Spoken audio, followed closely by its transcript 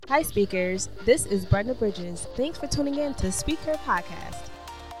Hi, speakers. This is Brenda Bridges. Thanks for tuning in to Speher Podcast.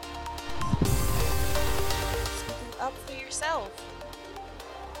 Speaking up for yourself.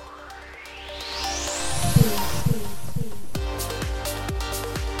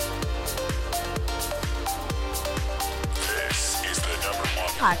 This is the number one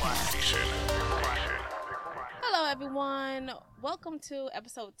Podcast. station. Hello, everyone. Welcome to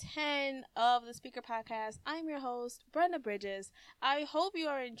episode 10 of the Speher Podcast. I'm your host, Brenda Bridges. I hope you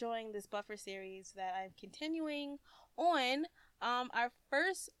are enjoying this buffer series that I'm continuing on. Our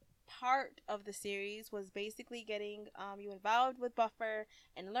first part of the series was basically getting you involved with Buffer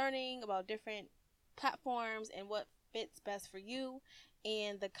and learning about different platforms and what fits best for you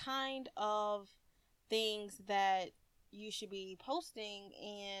and the kind of things that you should be posting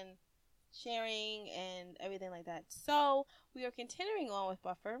and sharing and everything like that. So we are continuing on with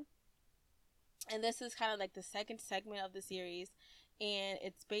Buffer, and this is kind of like the second segment of the series, and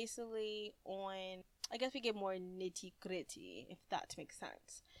it's basically on, I guess we get more nitty gritty, if that makes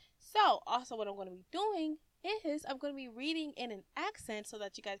sense. So also what I'm going to be doing is I'm going to be reading in an accent so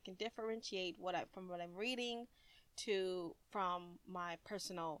that you guys can differentiate from what I'm reading from my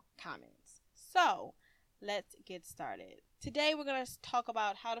personal comments. So let's get started. Today we're going to talk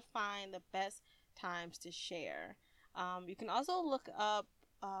about how to find the best times to share. You can also look up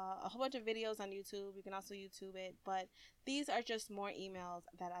a whole bunch of videos on YouTube. You can also YouTube it, but these are just more emails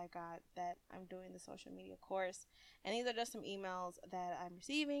that I got that I'm doing the social media course, and these are just some emails that I'm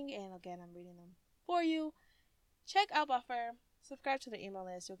receiving, and again, I'm reading them for you. Check out Buffer, subscribe to the email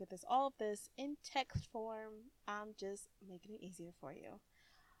list. You'll get all of this in text form. I'm just making it easier for you.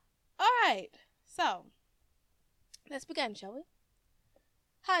 All right, so let's begin, shall we?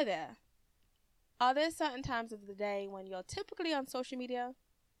 Hi there. Are there certain times of the day when you're typically on social media?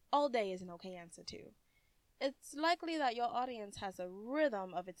 All day is an okay answer too. It's likely that your audience has a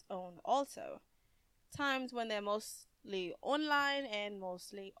rhythm of its own also. Times when they're mostly online and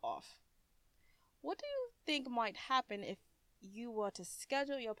mostly off. What do you think might happen if you were to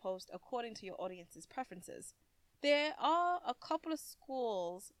schedule your post according to your audience's preferences? There are a couple of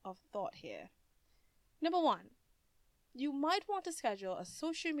schools of thought here. Number one, you might want to schedule a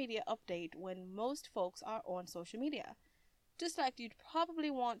social media update when most folks are on social media, just like you'd probably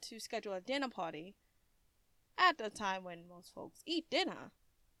want to schedule a dinner party at the time when most folks eat dinner.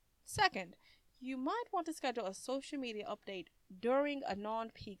 Second, you might want to schedule a social media update during a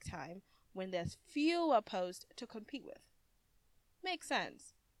non-peak time when there's fewer posts to compete with. Makes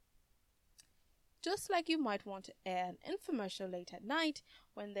sense. Just like you might want to air an infomercial late at night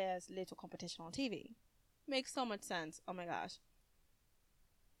when there's little competition on TV. Makes so much sense. Oh my gosh.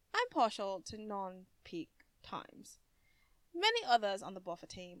 I'm partial to non-peak times. Many others on the Buffer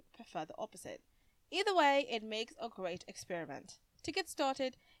team prefer the opposite. Either way, it makes a great experiment. To get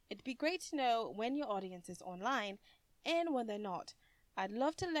started, it'd be great to know when your audience is online and when they're not. I'd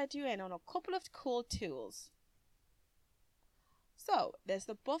love to let you in on a couple of cool tools. So, there's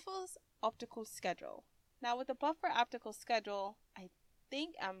the Buffer's optical schedule. Now, with the Buffer optical schedule, I'm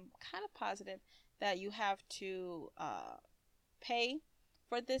kind of positive that you have to pay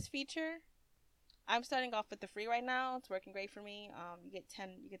for this feature. I'm starting off with the free right now. It's working great for me. You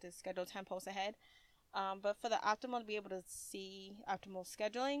get to schedule 10 posts ahead. But for the optimal, to be able to see optimal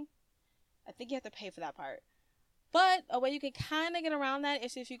scheduling, I think you have to pay for that part. But a way you can kind of get around that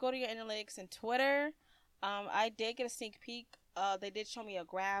is if you go to your analytics and Twitter. I did get a sneak peek. They did show me a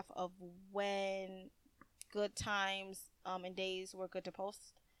graph of when good times and days were good to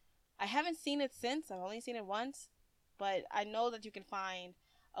post. I haven't seen it since. I've only seen it once. But I know that you can find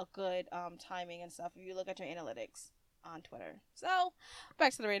a good timing and stuff if you look at your analytics on Twitter. So,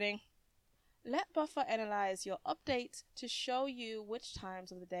 back to the reading. Let Buffer analyze your updates to show you which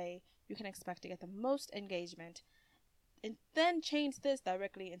times of the day you can expect to get the most engagement, and then change this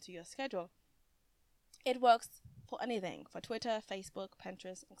directly into your schedule. It works for anything, for Twitter, Facebook,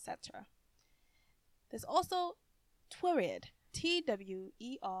 Pinterest, etc. There's also Twiriod, Tweriod,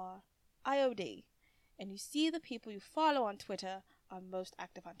 and you see the people you follow on Twitter are most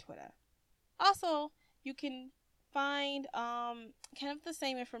active on Twitter. Also, you can find kind of the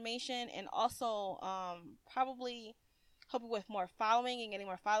same information and also probably help you with more following and getting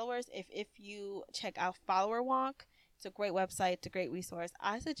more followers if you check out Follower Walk. It's a great website. It's a great resource.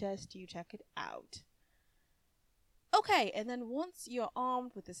 I suggest you check it out. Okay, and then once you're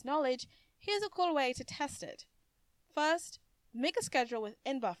armed with this knowledge, here's a cool way to test it. First, make a schedule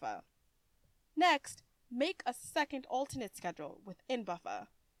within Buffer. Next, make a second alternate schedule within Buffer.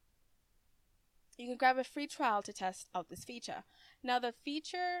 You can grab a free trial to test out this feature. Now the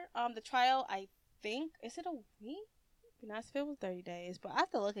feature, the trial, I think, is it a week? Be nice if it was 30 days, but I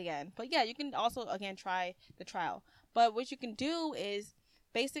have to look again. But yeah, you can also again try the trial. But what you can do is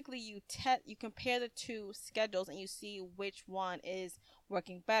basically you compare the two schedules and you see which one is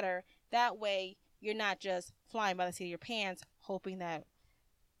working better. That way you're not just flying by the seat of your pants hoping that,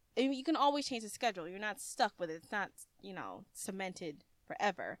 and you can always change the schedule. You're not stuck with it. It's not, cemented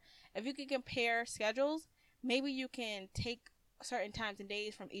forever. If you can compare schedules, maybe you can take certain times and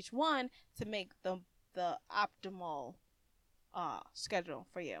days from each one to make the optimal schedule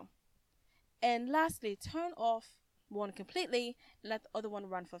for you. And lastly, turn off one completely, let the other one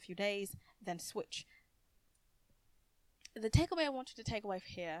run for a few days, then switch. The takeaway I want you to take away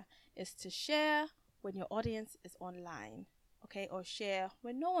here is to share when your audience is online, okay? Or share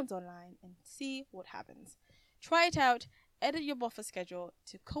when no one's online and see what happens. Try it out. Edit your buffer schedule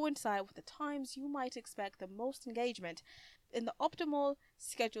to coincide with the times you might expect the most engagement, and the optimal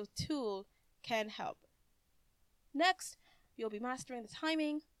schedule tool can help. Next, you'll be mastering the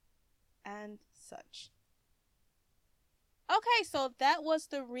timing and such. Okay, so that was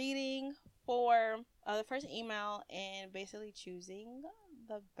the reading for the first email and basically choosing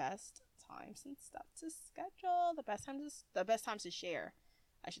the best times and stuff to schedule, the best times to share,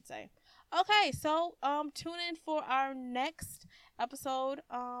 I should say. Okay, so tune in for our next episode.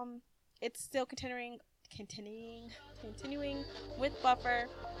 It's still continuing with Buffer.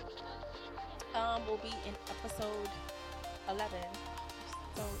 We'll be in episode 11.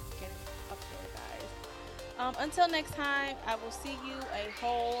 So getting up there, guys. Until next time, I will see you a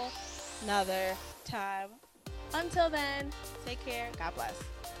whole nother time. Until then, take care. God bless.